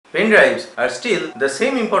Pen drives are still the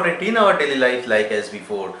same important in our daily life like as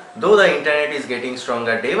before. Though the internet is getting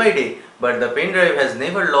stronger day by day, but the pen drive has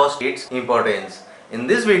never lost its importance. In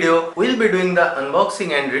this video, we'll be doing the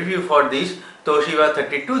unboxing and review for this Toshiba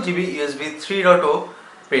 32GB USB 3.0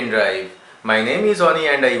 pen drive. My name is Oni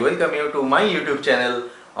and I welcome you to my YouTube channel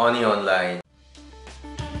Oni Online.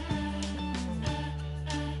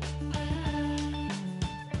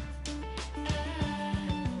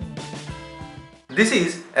 This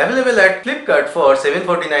is available at Flipkart for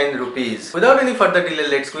 749 rupees. Without any further delay,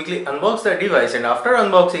 let's quickly unbox the device, and after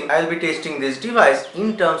unboxing, I'll be testing this device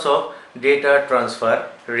in terms of data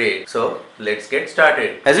transfer rate. So let's get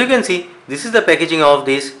started. As you can see, this is the packaging of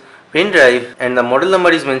this pen drive and the model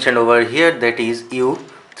number is mentioned over here, that is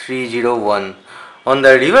U310. On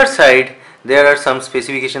the reverse side, there are some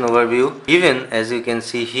specification overview given. As you can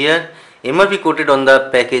see here, MRP quoted on the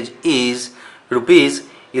package is rupees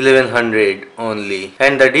 1100 only,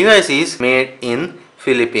 and the device is made in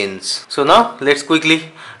Philippines. So now let's quickly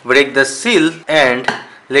break the seal and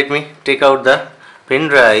let me take out the pen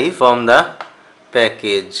drive from the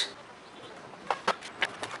package.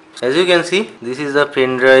 As you can see, this is the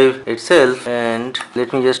pen drive itself, and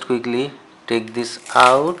let me just quickly take this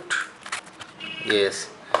out. Yes,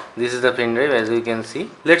 this is the pen drive. As you can see,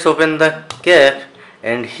 let's open the cap,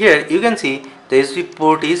 and here you can see the USB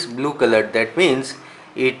port is blue colored. That means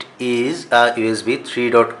it is a USB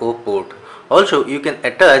 3.0 port. Also, you can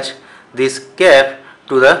attach this cap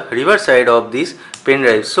to the reverse side of this pen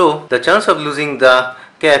drive, so the chance of losing the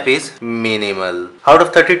cap is minimal. Out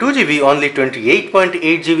of 32GB, only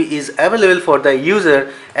 28.8GB is available for the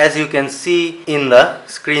user, as you can see in the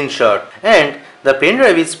screenshot, and the pen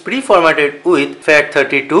drive is pre-formatted with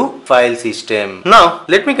FAT32 file system. Now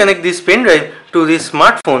let me connect this pen drive to this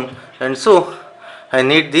smartphone, and so I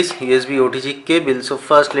need this USB OTG cable. So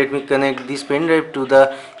first let me connect this pen drive to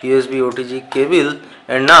the USB OTG cable,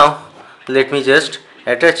 and now let me just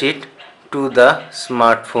attach it to the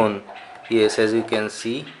smartphone. Yes, as you can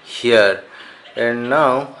see here, and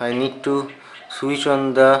now I need to switch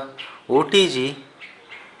on the OTG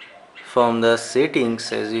from the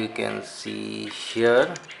settings, as you can see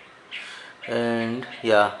here, and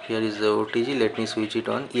yeah, here is the OTG. Let me switch it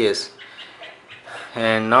on. Yes,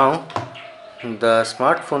 and now the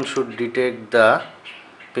smartphone should detect the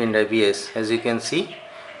pen drive. Yes, as you can see,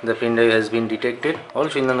 the pen drive has been detected.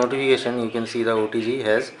 Also in the notification you can see the OTG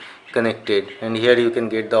has connected, and here you can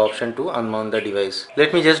get the option to unmount the device.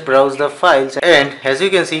 Let me just browse the files, and as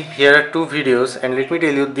you can see here are two videos, and let me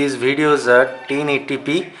tell you, these videos are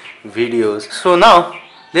 1080p videos. So now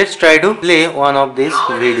let's try to play one of these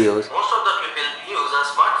videos. Most of the people use a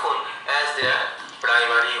smartphone as their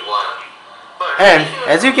primary one, and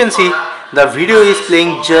as you can see, the video is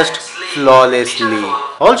playing just flawlessly.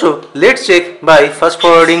 Also, let's check by fast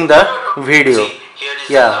forwarding the video.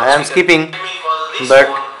 Yeah, I am skipping, but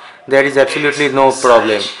there is absolutely no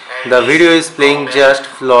problem. The video is playing just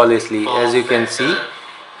flawlessly, as you can see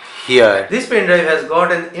here. This pen drive has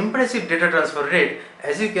got an impressive data transfer rate,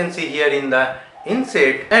 as you can see here in the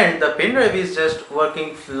inset, and the pen drive is just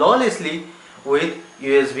working flawlessly with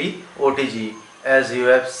USB OTG, as you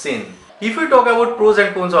have seen. If we talk about pros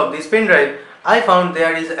and cons of this pen drive, I found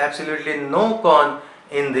there is absolutely no con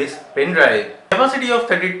in this pen drive. Capacity of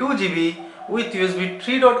 32GB with USB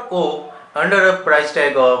 3.0 under a price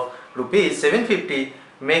tag of rupees 750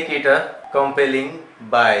 make it a compelling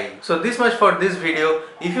buy. So this much for this video.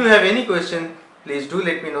 If you have any question, please do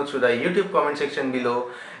let me know through the YouTube comment section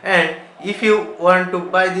below, and if you want to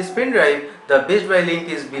buy this pen drive, the best buy link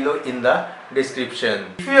is below in the description.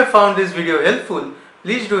 If you have found this video helpful,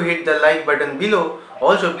 please do hit the like button below.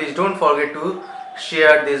 Also, please don't forget to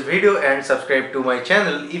share this video and subscribe to my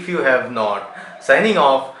channel if you have not. Signing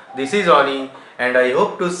off, this is Oni, and I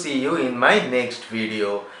hope to see you in my next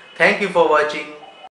video. Thank you for watching.